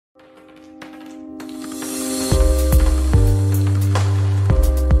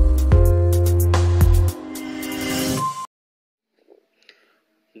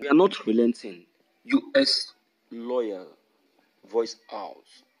not relenting. U.S. lawyer voice out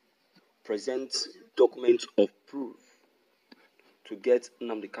presents documents of proof to get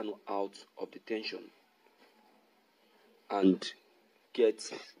Nnamdi Kanu out of detention and get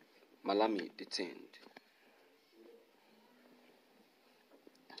Malami detained.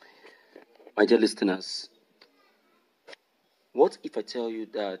 My dear listeners, what if I tell you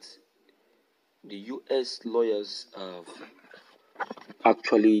that the U.S. lawyers have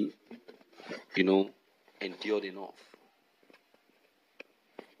actually, endured enough?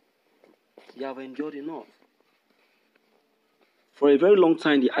 They have endured enough. For a very long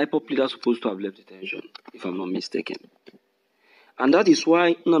time, the IPOP leader is supposed to have left detention, if I'm not mistaken. And that is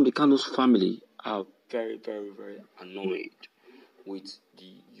why Nnamdi Kanu's family are very, very, very annoyed with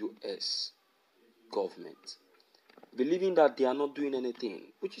the U.S. government, believing that they are not doing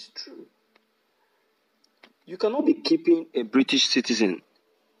anything, which is true. You cannot be keeping a British citizen,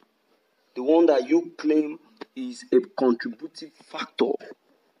 the one that you claim is a contributive factor,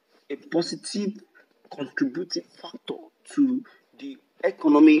 a positive contributive factor to the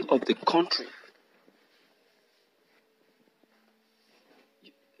economy of the country.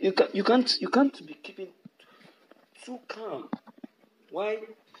 You can't be keeping too calm. Why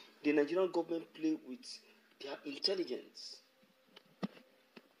the Nigerian government play with their intelligence?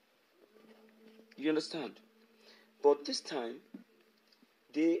 You understand? But this time,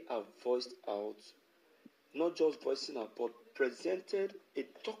 they have voiced out, not just voicing out, but presented a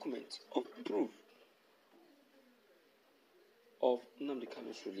document of proof of Nnamdi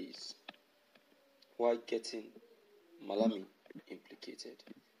Kanu's release while getting Malami implicated.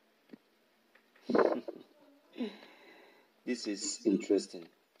 This is interesting.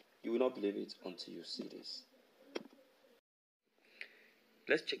 You will not believe it until you see this.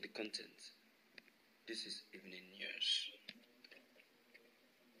 Let's check the content. This is Evening News.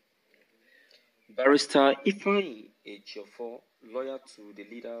 Barrister Ifeanyi Ejiofor, lawyer to the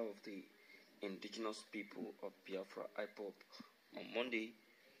leader of the indigenous people of Biafra, IPOP, on Monday,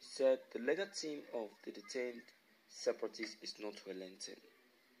 said the legal team of the detained separatists is not relenting.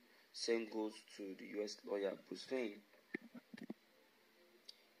 Same goes to the U.S. lawyer Bruce Fein.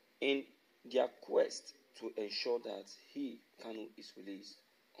 In their quest to ensure that Kanu, is released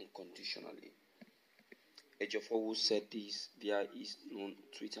unconditionally. Ejiofor, who said this via his known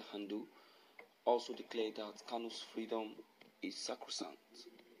Twitter handle, also declared that Kanu's freedom is sacrosanct.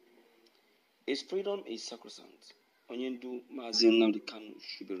 His freedom is sacrosanct. Onyendu Mazi Nnamdi Kanu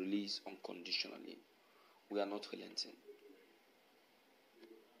should be released unconditionally. We are not relenting.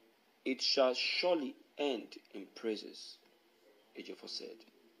 It shall surely end in praises, Ejiofor said.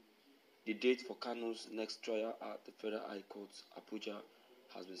 The date for Kanu's next trial at the Federal High Court, Abuja,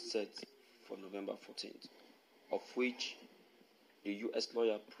 has been set for November 14th, of which the U.S.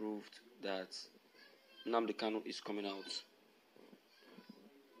 lawyer proved that Nnamdi Kanu is coming out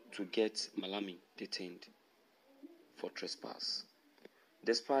to get Malami detained for trespass.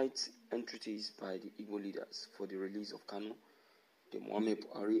 Despite entreaties by the Igbo leaders for the release of Kanu, the Muhammad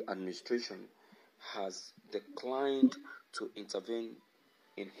Buhari administration has declined to intervene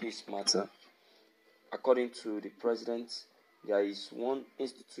in his matter. According to the president, there is one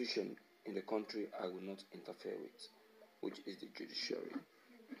institution in the country I will not interfere with, which is the judiciary.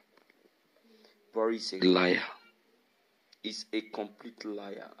 Buhari is a liar. He's a complete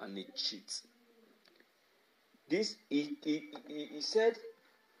liar and a cheat. He said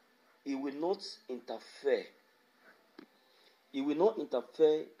he will not interfere. He will not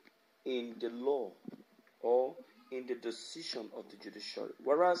interfere in the law or in the decision of the judiciary.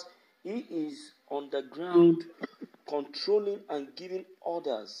 Whereas he is on the ground controlling and giving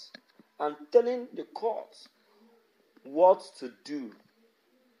orders and telling the courts what to do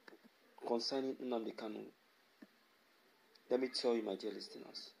concerning Nnamdi Kanu. Let me tell you, my dear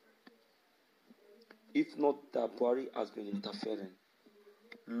listeners, if not that Buhari has been interfering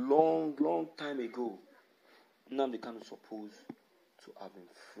long time ago, Nnamdi Kanu is supposed to have been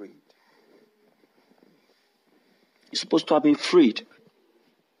freed. He's supposed to have been freed.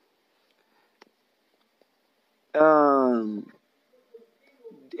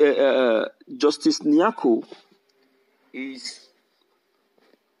 Justice Nyako is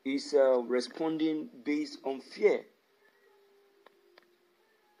responding based on fear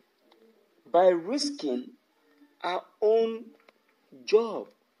by risking her own job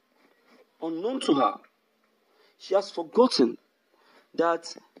unknown to her. She has forgotten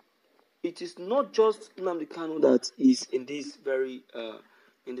that it is not just Nnamdi Kanu that is in this very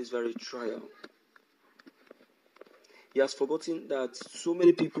trial. He has forgotten that so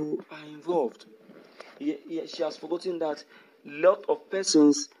many people are involved. She has forgotten that a lot of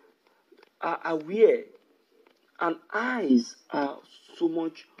persons are aware and eyes are so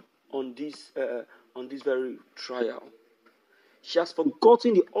much on this very trial. She has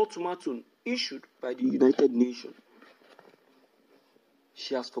forgotten the ultimatum issued by the United Nations.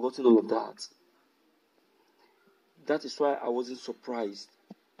 She has forgotten all of that. That is why I wasn't surprised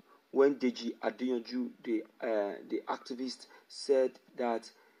when Deji Adeyanju, the activist, said that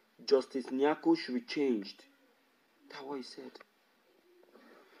Justice Nyako should be changed. That's what he said.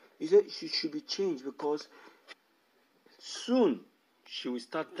 He said she should be changed because soon she will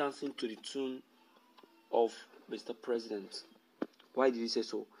start dancing to the tune of Mr. President. Why did he say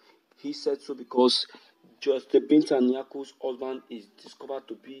so? He said so because Justice Binta Nyako's husband is discovered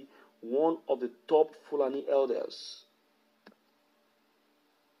to be one of the top Fulani elders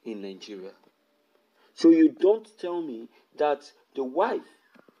in Nigeria. So you don't tell me that the wife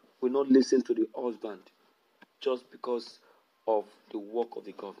will not listen to the husband just because of the work of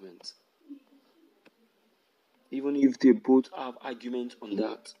the government. Even if they both have arguments on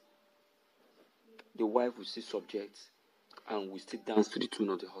that, the wife will still subject and will still dance to the tune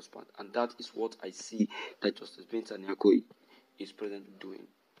of the husband. And that is what I see that Justice Binta Nyako is presently doing.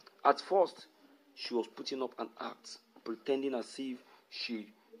 At first, she was putting up an act, pretending as if she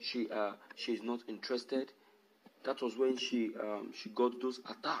is not interested. That was when she got those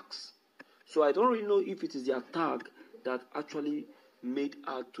attacks. So I don't really know if it is the attack that actually made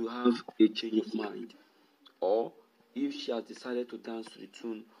her to have a change of mind, or if she has decided to dance to the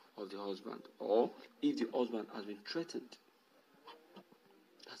tune of the husband, or if the husband has been threatened.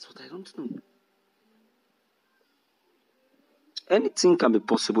 That's what I don't know. Anything can be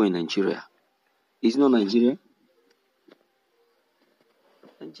possible in Nigeria. Is not Nigeria?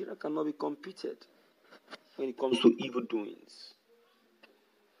 Nigeria cannot be competed when it comes to evil doings.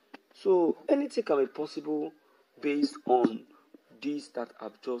 So anything can be possible based on these that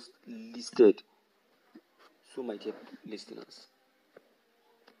I've just listed. So my dear listeners,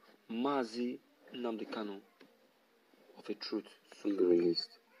 Mazi Nnamdi Kanu of a truth soon be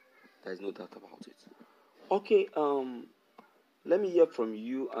released. There is no doubt about it. Okay, let me hear from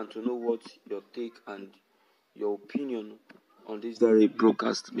you and to know what your take and your opinion on this very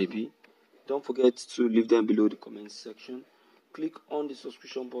broadcast may be. Don't forget to leave them below the comment section. Click on the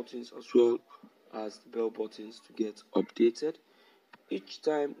subscription buttons as well as the bell buttons to get updated each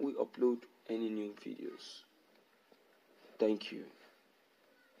time we upload any new videos. Thank you.